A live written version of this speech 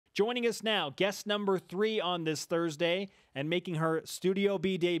Joining us now, guest number 3 on this Thursday and making her Studio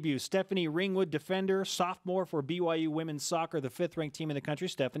B debut, Stephanie Ringwood, defender, sophomore for BYU women's soccer, the 5th-ranked team in the country.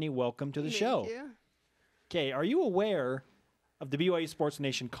 Stephanie, welcome to the show. Thank you. Okay, are you aware of the BYU Sports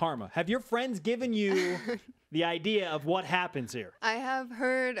Nation karma? Have your friends given you the idea of what happens here? I have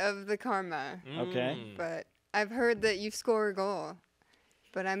heard of the karma. Okay. But I've heard that you score a goal.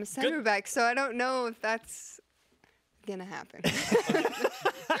 But I'm a center back, so I don't know if that's going to happen.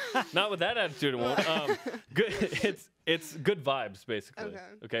 Not with that attitude, it won't. Good. It's good vibes, basically.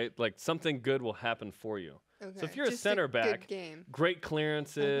 Okay. Like something good will happen for you. Okay. So if you're Just a center good back, game. great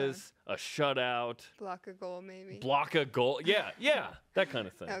clearances, a shutout, Block a goal, maybe. block a goal. Yeah, that kind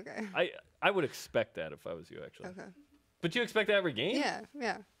of thing. Okay. I would expect that if I was you, actually. Okay. But you expect that every game?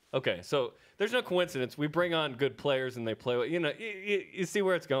 Yeah. Okay, so there's no coincidence. We bring on good players and they play. You see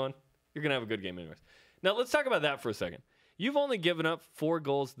where it's going. You're gonna have a good game, anyways. Now let's talk about that for a second. You've only given up 4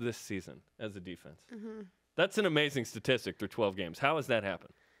 goals this season as a defense. That's an amazing statistic through 12 games. How has that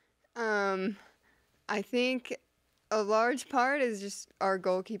happened? I think a large part is just our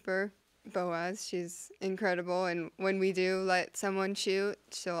goalkeeper, Boaz. She's incredible, and when we do let someone shoot,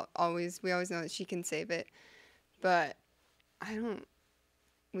 we always know that she can save it. But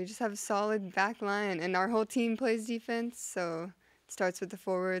we just have a solid back line, and our whole team plays defense, so it starts with the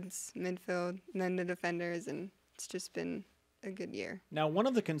forwards, midfield, and then the defenders, and it's just been a good year. Now, one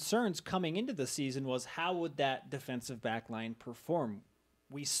of the concerns coming into the season was how would that defensive back line perform?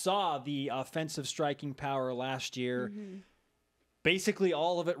 We saw the offensive striking power last year. Basically,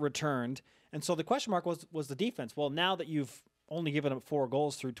 all of it returned. And so the question mark was the defense. Well, now that you've only given up 4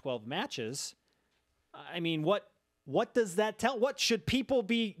 goals through 12 matches, I mean, what does that tell? What should people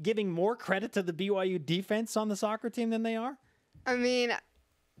be giving more credit to the BYU defense on the soccer team than they are? I mean,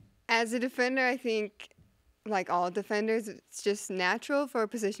 as a defender, I think, like all defenders, it's just natural for a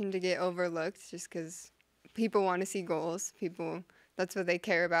position to get overlooked just because people want to see goals. That's what they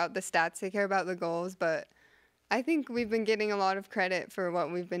care about, the stats. They care about the goals. But I think we've been getting a lot of credit for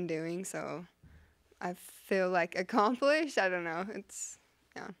what we've been doing. So I feel like accomplished. I don't know.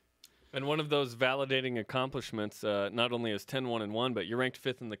 Yeah. And one of those validating accomplishments, not only is 10-1-1, but you're ranked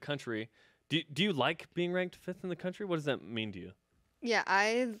 5th in the country. Do you like being ranked 5th in the country? What does that mean to you? Yeah,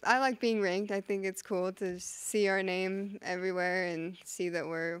 I like being ranked. I think it's cool to see our name everywhere and see that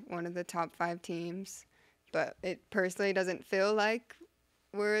we're one of the top 5 teams. But it personally doesn't feel like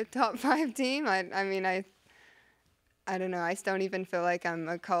we're a top 5 team. I mean, I don't know. I don't even feel like I'm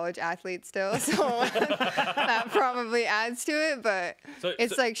a college athlete still, so that probably adds to it. But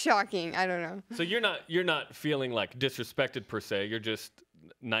it's like shocking. I don't know. So you're not feeling like disrespected per se. You're just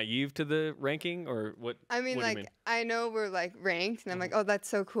naive to the ranking, or what? I mean, like, I know we're like ranked, and I'm like, oh, that's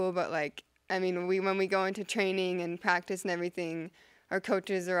so cool. But like, I mean, when we go into training and practice and everything, our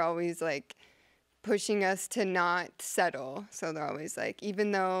coaches are always like pushing us to not settle. So they're always like,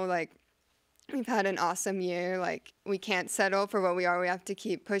 even though like we've had an awesome year, like we can't settle for what we are. We have to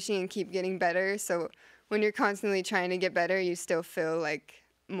keep pushing and keep getting better. So when you're constantly trying to get better, you still feel like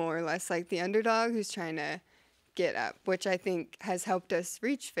more or less like the underdog who's trying to get up, which I think has helped us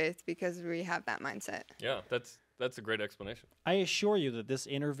reach 5th because we have that mindset. Yeah, that's a great explanation. I assure you that this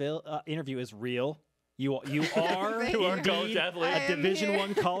interview is real. You are college athlete. A Division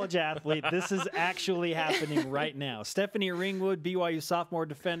I college athlete. This is actually happening right now. Stephanie Ringwood, BYU sophomore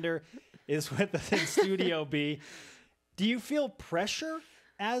defender, is with us in Studio B. Do you feel pressure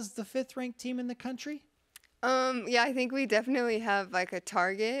as the 5th-ranked team in the country? Yeah, I think we definitely have like a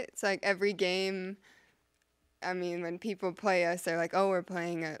target. It's like every game. I mean, when people play us, they're like, oh, we're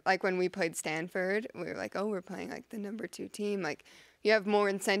playing like when we played Stanford, we were like, oh, we're playing like the number 2 team. Like, you have more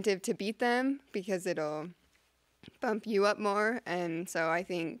incentive to beat them because it'll bump you up more. And so I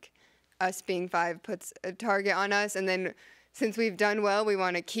think us being 5 puts a target on us. And then since we've done well, we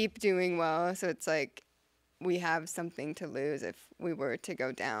want to keep doing well. So it's like we have something to lose if we were to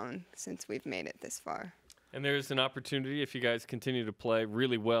go down since we've made it this far. And there's an opportunity, if you guys continue to play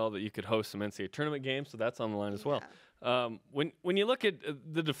really well, that you could host some NCAA tournament games, so that's on the line as well. When you look at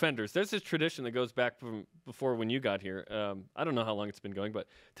the defenders, there's this tradition that goes back from before when you got here. I don't know how long it's been going, but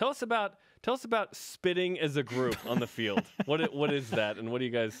tell us about spitting as a group on the field. What is that, and what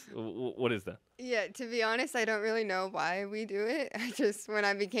is that? Yeah, to be honest, I don't really know why we do it. When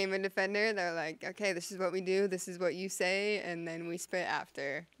I became a defender, they're like, okay, this is what we do, this is what you say, and then we spit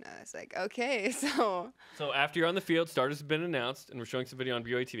after. And I was like, okay, so after you're on the field, starters have been announced, and we're showing some video on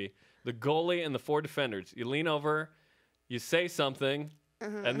BYUtv. The goalie and the 4 defenders, you lean over, you say something,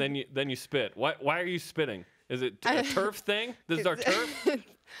 and then you spit. Why are you spitting? Is it a turf thing? This is our turf?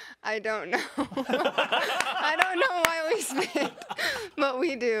 I don't know. I don't know why we spit, but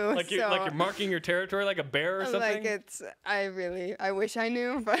we do. Like you're marking your territory like a bear or something? Like I wish I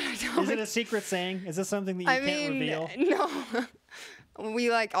knew, but I don't. Is it a secret saying? Is this something that you can't reveal? No.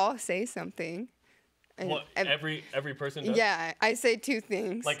 We like all say something. And what, every person does? Yeah, I say 2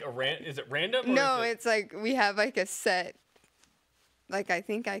 things. Like is it random? Or no, is it... it's like we have like a set. Like, I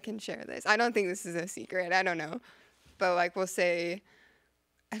think I can share this. I don't think this is a secret. I don't know. But like we'll say,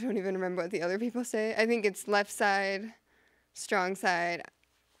 I don't even remember what the other people say. I think it's left side, strong side.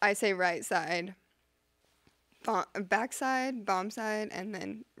 I say right side, back side, bomb side, and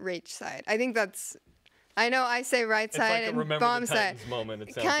then rage side. I think that's. I know I say right side like and bomb side. Moment,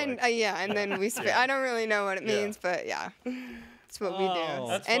 it sounds like. Yeah, and then we spit. I don't really know what it means, but yeah, that's what we do.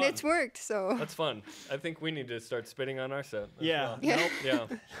 That's and fun. it's worked. So that's fun. I think we need to start spitting on our set. Yeah. Well. Nope.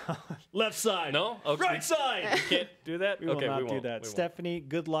 Yeah. Left side. No. Okay. Right side. We can't do that. We will okay, not we won't. do that. We Stephanie,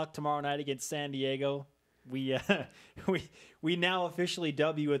 good luck tomorrow night against San Diego. We now officially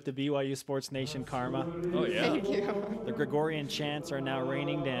dub you at the BYU Sports Nation Karma. Oh yeah. thank you. The Gregorian chants are now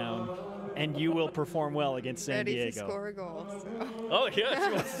raining down, and you will perform well against San Ready Diego. to score a goal. So. Oh yeah,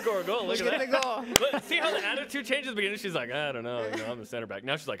 she wants to score a goal. Look Get at the that. goal. Look, see how the attitude changes at the beginning? She's like, I don't know. I'm the center back.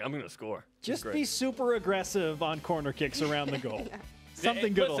 Now she's like, I'm going to score. Just be super aggressive on corner kicks around the goal.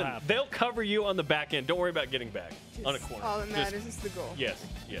 Something good will happen. They'll cover you on the back end. Don't worry about getting back on a corner. All that matters is the goal. Yes,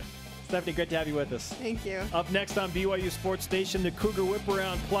 yes. Stephanie, great to have you with us. Thank you. Up next on BYU Sports Station, the Cougar Whip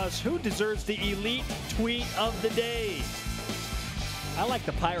Around Plus. Who deserves the elite tweet of the day? I like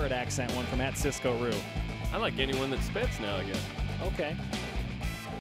the pirate accent one from @CiscoRoo. I like anyone that spits now again. Okay.